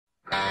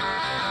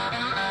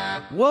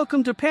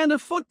Welcome to Panda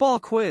Football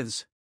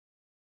Quiz.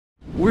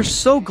 We're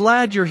so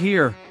glad you're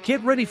here.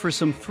 Get ready for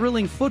some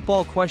thrilling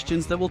football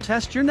questions that will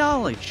test your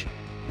knowledge.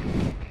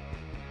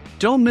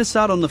 Don't miss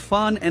out on the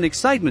fun and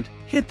excitement.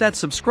 Hit that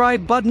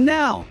subscribe button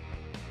now.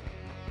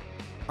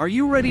 Are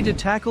you ready to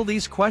tackle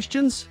these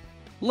questions?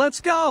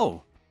 Let's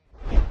go!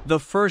 The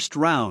first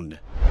round.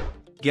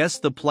 Guess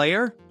the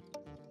player?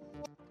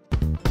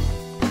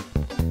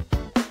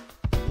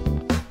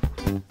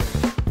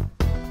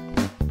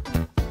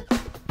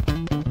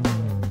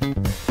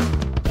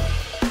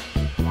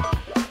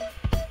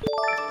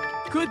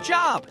 Good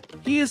job!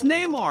 He is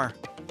Neymar.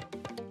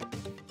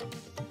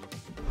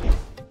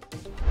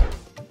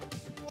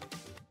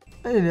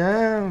 Ele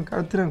é um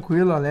cara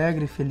tranquilo,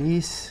 alegre,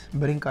 feliz,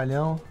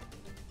 brincalhão,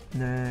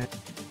 né?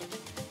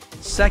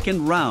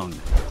 Second round.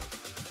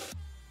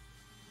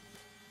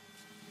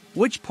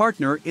 Which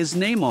partner is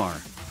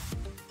Neymar?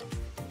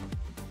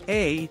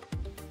 A,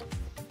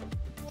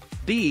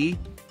 B,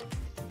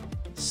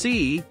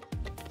 C,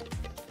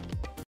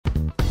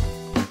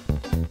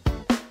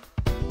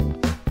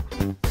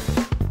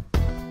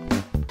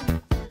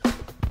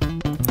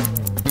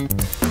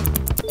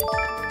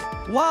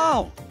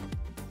 Wow!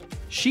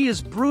 She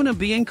is Bruna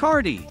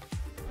Biancardi.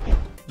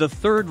 The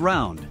third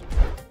round.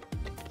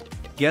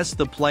 Guess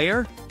the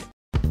player?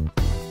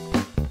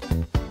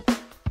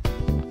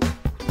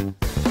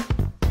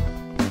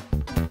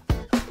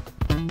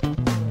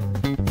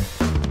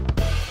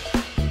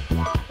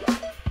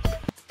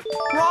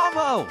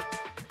 Bravo!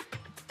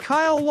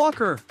 Kyle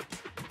Walker.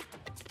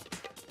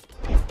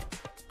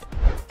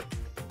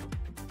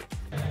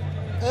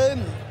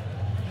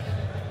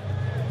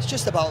 It's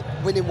just about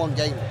winning one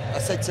game. I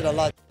said to the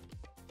lad.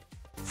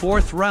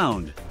 Fourth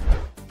round.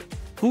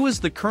 Who is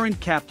the current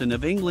captain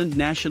of England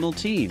national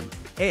team?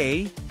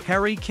 A,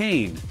 Harry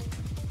Kane.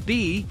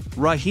 B,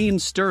 Raheem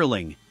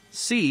Sterling.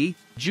 C,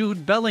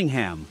 Jude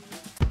Bellingham.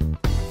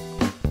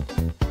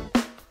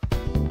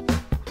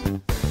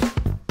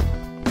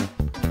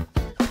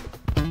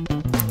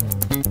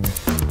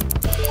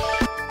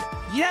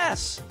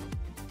 Yes!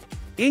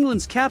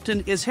 England's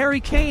captain is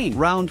Harry Kane.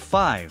 Round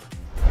 5.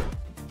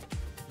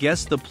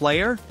 Guess the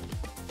player?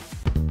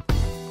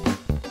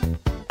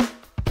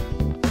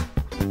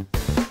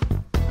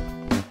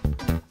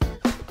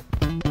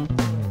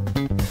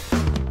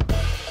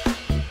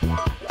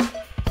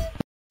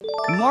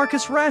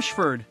 Marcus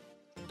Rashford.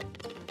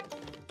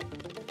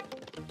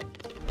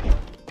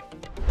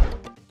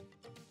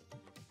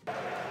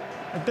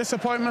 A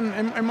disappointment,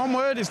 in one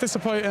word, it's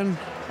disappointing.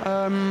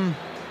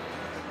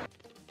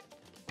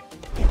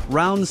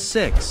 Round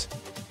 6.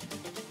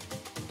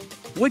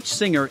 Which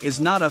singer is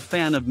not a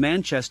fan of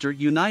Manchester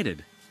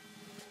United?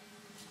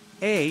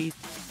 A,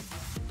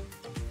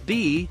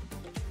 B,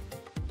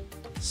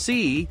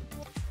 C,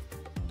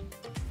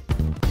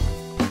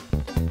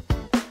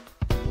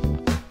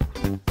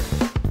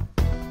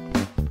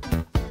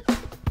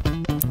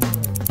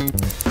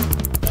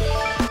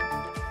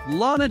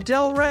 Lana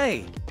Del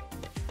Rey.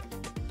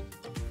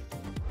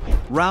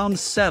 Round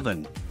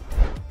 7.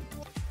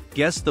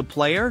 Guess the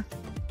player?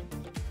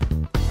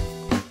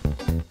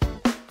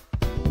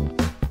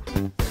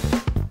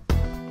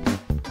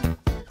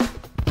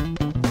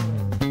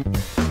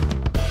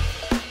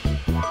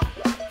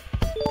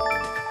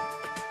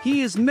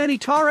 He is Mehdi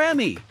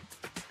Taremi.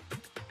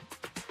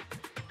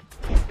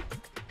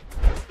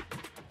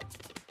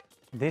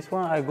 This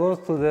one, I go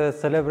to the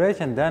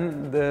celebration,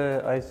 then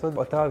I saw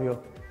Otavio.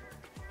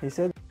 He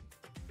said,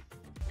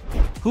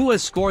 Who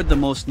has scored the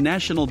most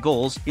national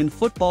goals in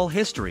football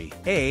history?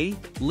 A,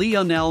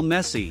 Lionel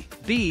Messi.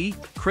 B,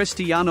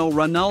 Cristiano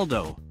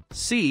Ronaldo.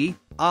 C,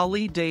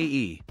 Ali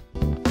Daei.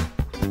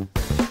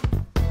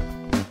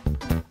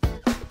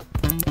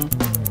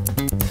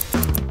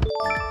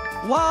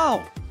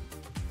 Wow!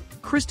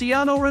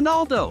 Cristiano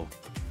Ronaldo.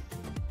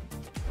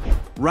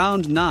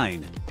 Round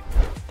 9.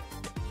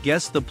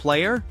 Guess the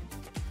player?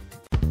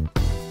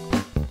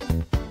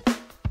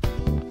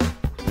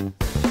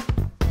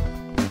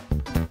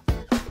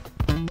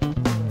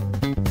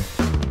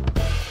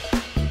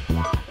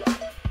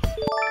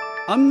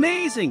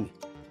 Amazing!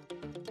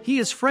 He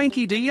is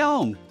Frankie de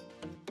Jong.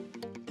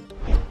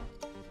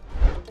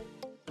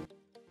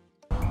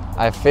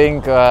 I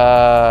think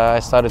I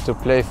started to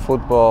play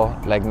football,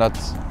 like not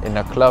in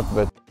a club,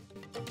 but...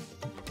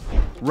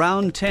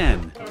 Round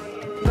 10.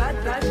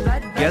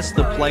 Guess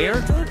the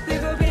player?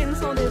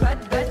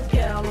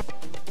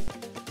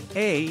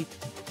 A,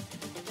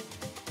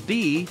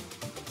 B,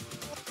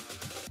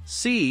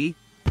 C,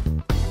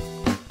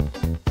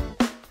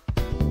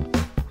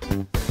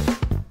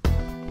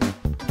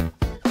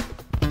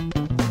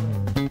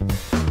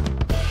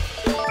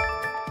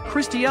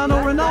 Cristiano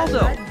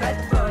Ronaldo.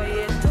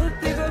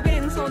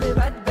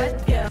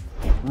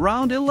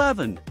 Round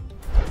 11.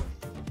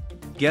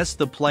 Guess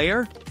the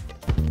player?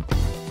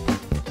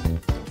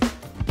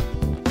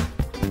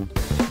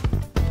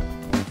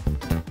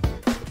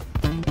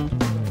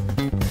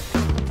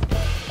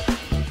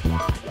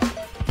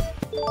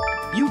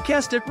 You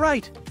guessed it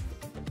right.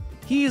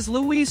 He is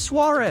Luis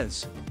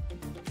Suarez.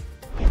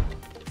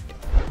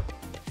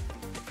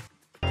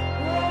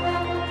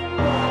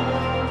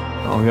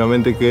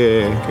 obviamente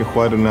que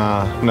jugar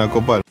una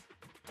copa.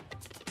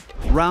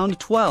 Round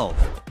 12.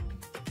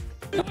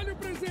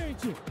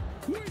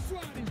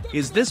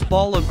 Is this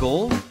ball a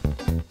goal?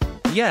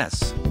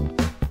 Yes.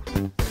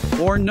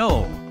 Or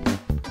no?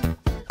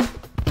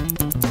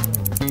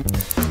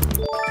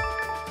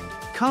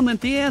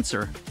 Comment the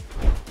answer.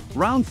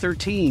 Round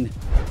 13.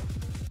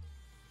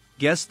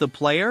 Guess the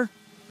player?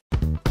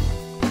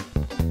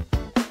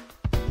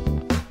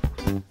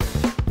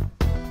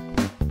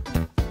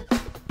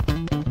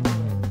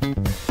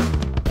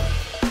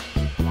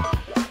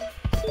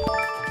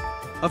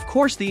 Of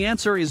course, the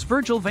answer is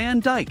Virgil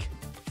van Dijk.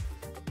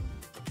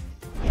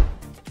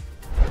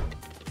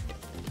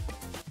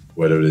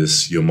 Whether it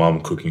is your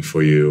mom cooking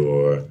for you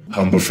or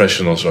I'm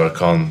professional, so I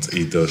can't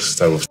eat those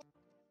type of.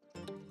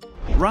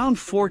 Round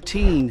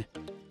 14.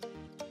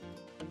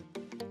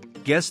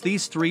 Guess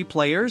these three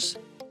players?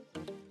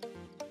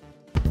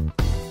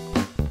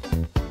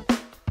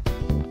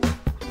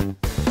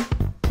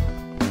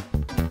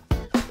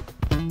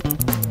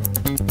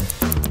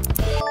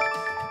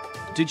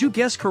 Did you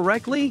guess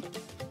correctly?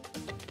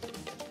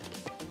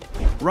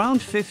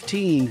 Round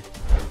 15.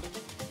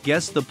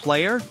 Guess the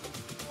player?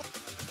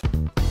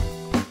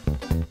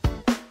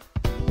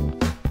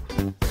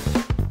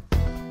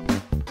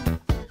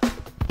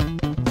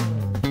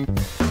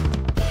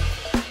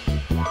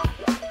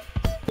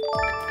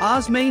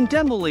 Ousmane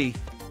Dembele.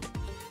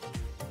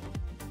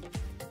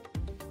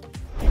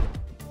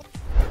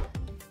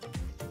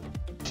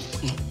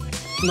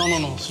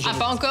 Non. Ah,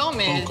 pas encore,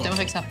 mais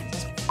t'aimerais que ça.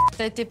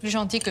 T'as été plus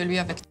gentil que lui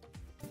avec.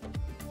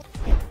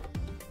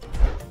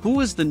 Who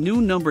is the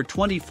new number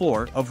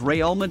 24 of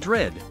Real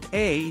Madrid?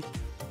 A,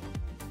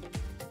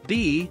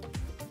 B,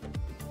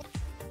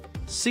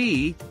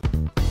 C,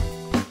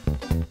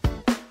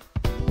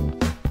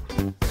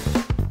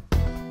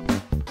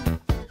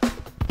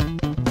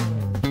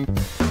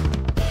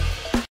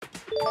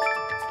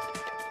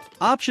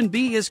 Option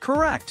B is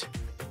correct.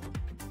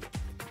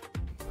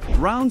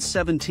 Round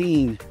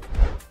 17.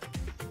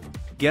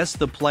 Guess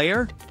the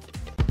player?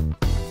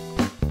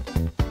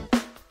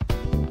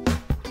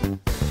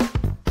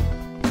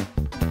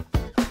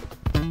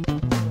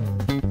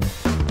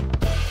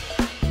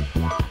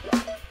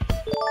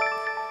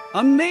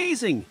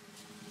 Amazing!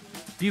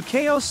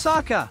 Bukayo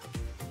Saka.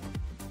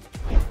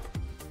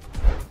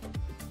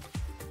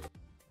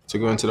 To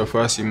go into the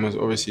first team was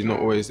obviously not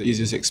always the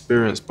easiest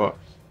experience, but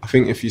I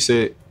think if you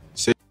say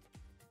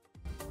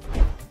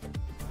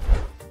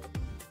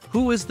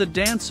Who is the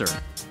dancer?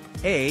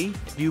 A,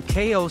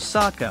 Bukayo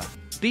Saka.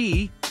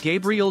 B,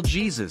 Gabriel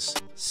Jesus.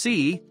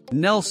 C,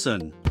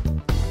 Nelson.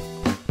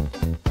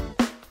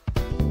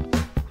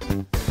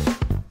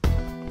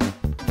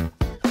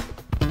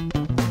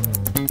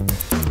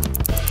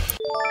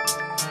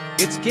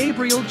 It's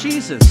Gabriel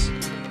Jesus.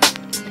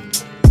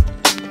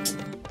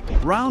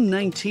 Round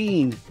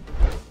 19.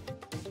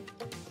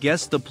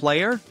 Guess the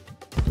player?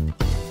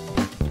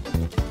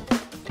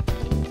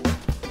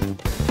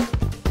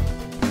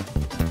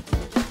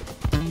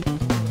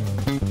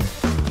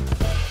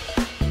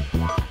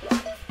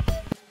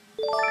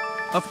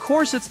 Of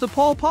course, it's the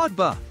Paul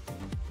Pogba.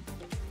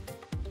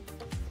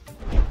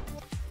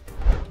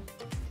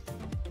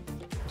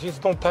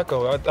 Just don't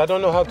tackle. I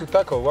don't know how to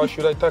tackle. Why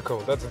should I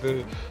tackle?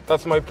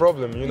 That's my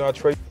problem. You know, I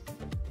try.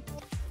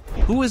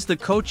 Who is the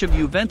coach of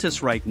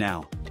Juventus right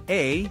now?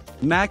 A,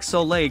 Max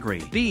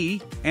Allegri.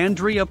 B,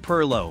 Andrea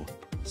Pirlo.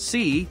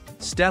 C,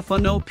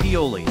 Stefano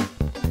Pioli.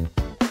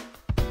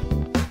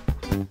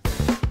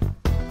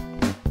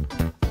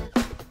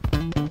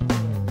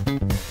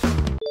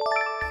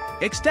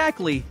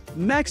 Exactly,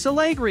 Max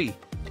Allegri.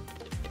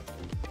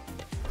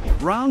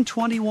 Round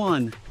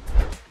 21.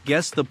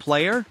 Guess the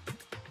player?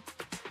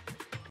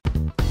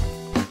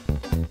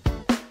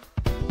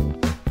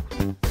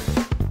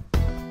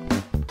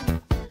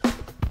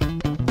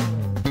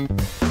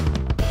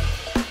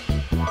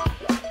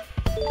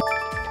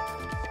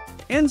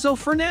 Enzo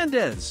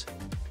Fernandez.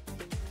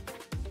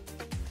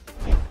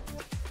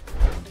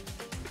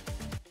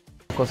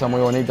 Cosa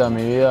muy bonita en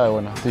mi vida y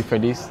bueno, estoy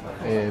feliz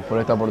por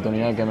esta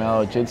oportunidad que me ha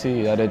dado Chelsea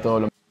y daré todo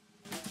lo.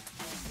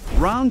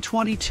 Round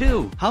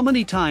 22. How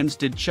many times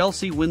did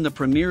Chelsea win the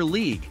Premier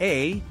League?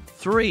 A,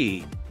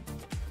 3.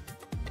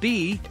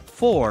 B,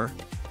 4.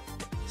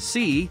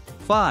 C,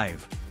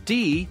 5.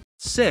 D,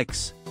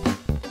 6.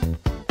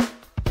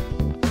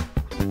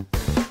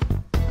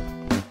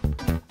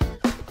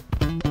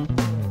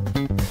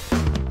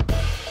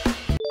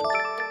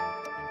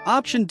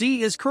 Option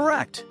D is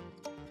correct.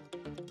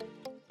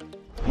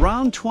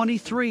 Round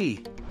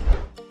 23.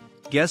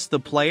 Guess the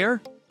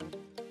player?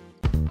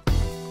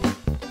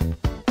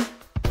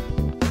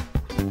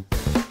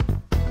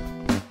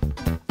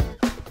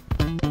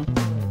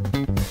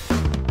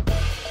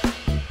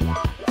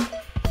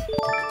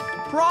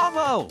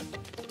 Bravo!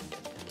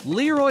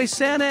 Leroy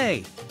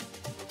Sané.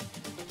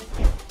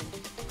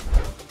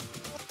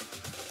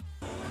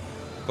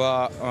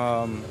 But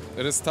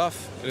it is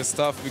tough. It is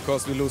tough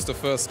because we lose the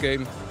first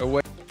game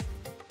away.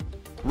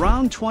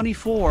 Round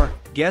 24.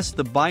 Guess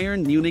the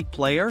Bayern Munich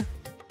player?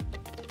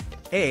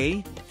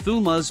 A.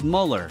 Thomas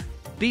Muller.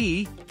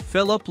 B.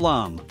 Philip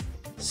Lahm.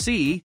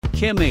 C.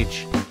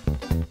 Kimmich.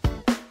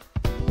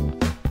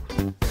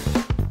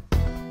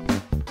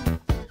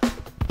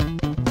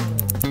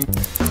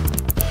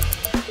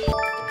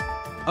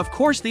 Of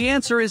course, the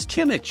answer is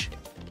Kimmich.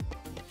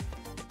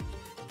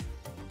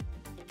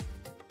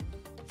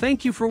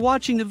 Thank you for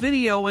watching the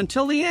video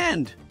until the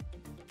end.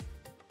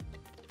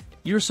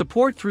 Your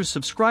support through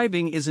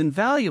subscribing is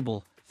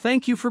invaluable.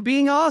 Thank you for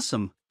being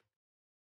awesome.